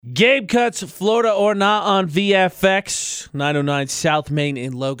Gabe Cuts, Florida or not on VFX, 909 South Main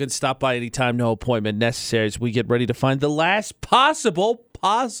in Logan. Stop by anytime, no appointment necessary as we get ready to find the last possible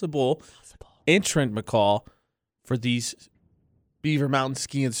entrant, McCall, for these Beaver Mountain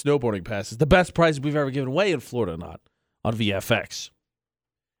ski and snowboarding passes. The best prize we've ever given away in Florida or not on VFX.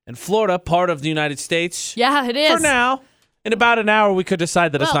 And Florida, part of the United States. Yeah, it is. For now. In about an hour, we could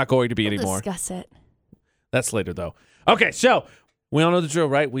decide that it's not going to be anymore. We'll discuss it. That's later, though. Okay, so we all know the drill,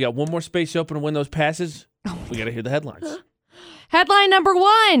 right? We got one more space open to win those passes. We got to hear the headlines. Headline number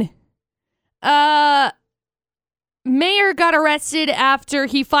 1. Mayor got arrested after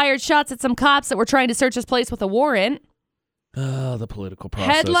he fired shots at some cops that were trying to search his place with a warrant. Oh, the political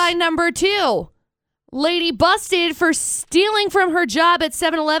process. Headline number 2. Lady busted for stealing from her job at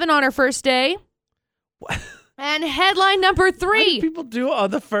 7-Eleven on her first day. What? And headline number 3. What do people do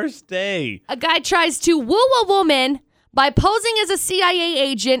on the first day? A guy tries to woo a woman by posing as a CIA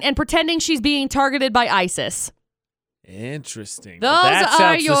agent and pretending she's being targeted by ISIS. Interesting. That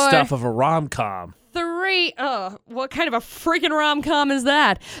sounds the stuff of a rom-com. 3. What kind of a freaking rom-com is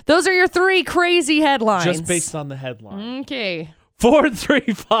that? Those are your 3 crazy headlines. Just based on the headline. Okay.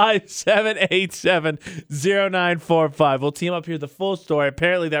 435-787-0945. We'll team up here the full story.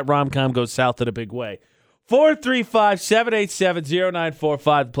 Apparently that rom-com goes south in a big way.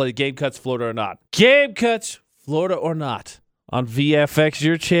 435-787-0945 to play the Game Cuts, Florida or not. Game Cuts, Florida or not. On VFX,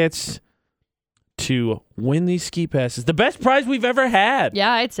 your chance to win these ski passes. The best prize we've ever had.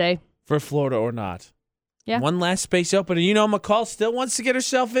 Yeah, I'd say. For Florida or not. Yeah. One last space open. And you know, McCall still wants to get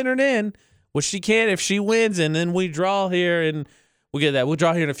herself entered in, which she can if she wins, and then we draw here, and we'll get that. We'll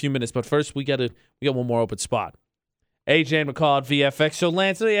draw here in a few minutes, but first we got one more open spot. AJ and McCall at VFX. So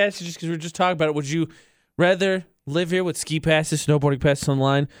Lance, let me ask you, just because we were just talking about it, would you rather live here with ski passes, snowboarding passes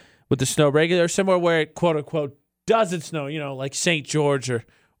online, with the snow regular, or somewhere where it quote unquote doesn't snow? You know, like St. George or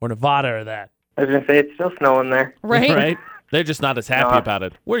Nevada or that. I was going to say, it's still snowing there. Right? They're just not as happy about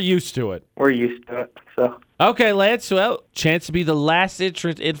it. We're used to it. We're used to it, so. Okay, Lance, well, chance to be the last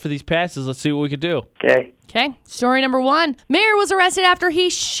entrant in for these passes. Let's see what we can do. Okay. Story number 1. Mayor was arrested after he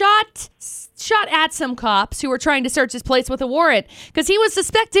shot at some cops who were trying to search his place with a warrant because he was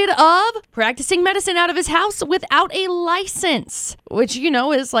suspected of practicing medicine out of his house without a license, which, you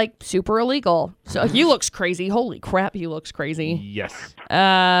know, is like super illegal. So he looks crazy. Holy crap, he looks crazy. Yes.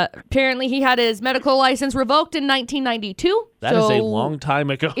 Apparently he had his medical license revoked in 1992. That is a long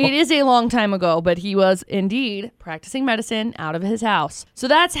time ago. It is a long time ago, but he was indeed practicing medicine out of his house. So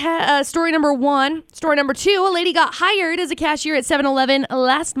that's story number 1. Story number 2, a lady got hired as a cashier at 7-Eleven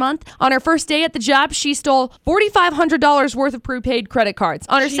last month. On her first day at the job, she stole $4,500 worth of prepaid credit cards.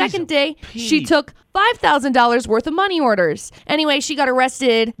 On her second day, she took $5,000 worth of money orders. Anyway, she got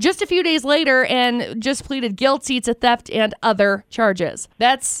arrested just a few days later and just pleaded guilty to theft and other charges.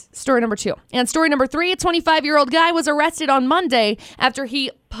 That's story number 2. And story number 3, a 25-year-old guy was arrested on Monday after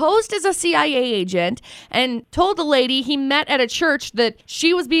he posed as a CIA agent and told the lady he met at a church that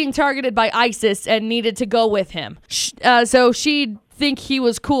she was being targeted by ISIS and needed to go with him. So she'd think he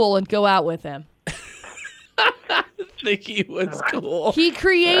was cool and go out with him. Think he was cool. He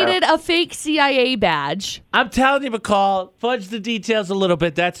created a fake CIA badge. I'm telling you, McCall, fudge the details a little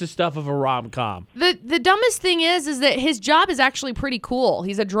bit. That's the stuff of a rom-com. The dumbest thing is that his job is actually pretty cool.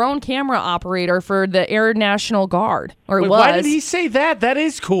 He's a drone camera operator for the Air National Guard. Or Wait, was. why did he say that? That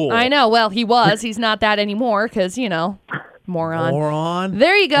is cool. I know. Well, he was. He's not that anymore because, you know, moron. Moron.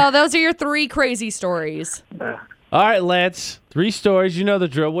 There you go. Those are your 3 crazy stories. All right, Lance. 3 stories. You know the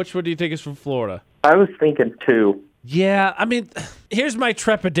drill. Which one do you think is from Florida? I was thinking 2. Yeah, I mean, here's my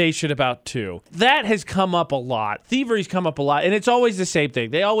trepidation about 2. That has come up a lot. Thievery's come up a lot, and it's always the same thing.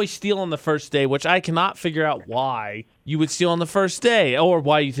 They always steal on the first day, which I cannot figure out why you would steal on the first day or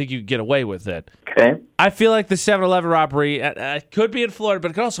why you think you could get away with it. Okay. I feel like the 7-Eleven robbery could be in Florida, but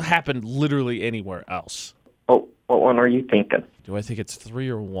it could also happen literally anywhere else. Oh, what one are you thinking? Do I think it's 3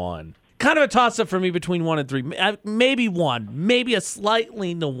 or 1? Kind of a toss-up for me between 1 and 3. Maybe 1. Maybe a slight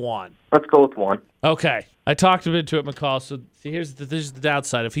lean to 1. Let's go with 1. Okay. I talked him into it, McCall. So here's the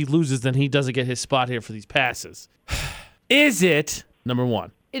downside. If he loses, then he doesn't get his spot here for these passes. Is it number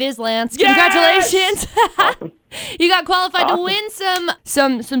 1? It is, Lance. Yes! Congratulations. You got qualified to win some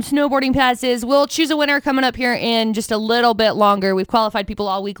snowboarding passes. We'll choose a winner coming up here in just a little bit longer. We've qualified people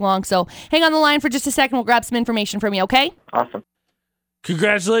all week long, so hang on the line for just a second. We'll grab some information from you, okay? Awesome.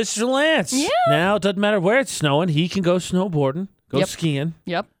 Congratulations to Lance. Yeah. Now, it doesn't matter where it's snowing. He can go snowboarding, go skiing.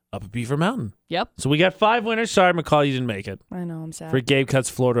 Yep. Up at Beaver Mountain. Yep. So we got 5 winners. Sorry, McCall, you didn't make it. I know, I'm sad. For Gabe Cuts,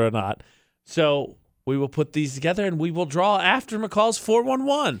 Florida or not. So we will put these together, and we will draw after McCall's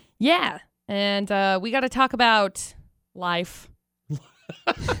 411. Yeah. And we got to talk about life.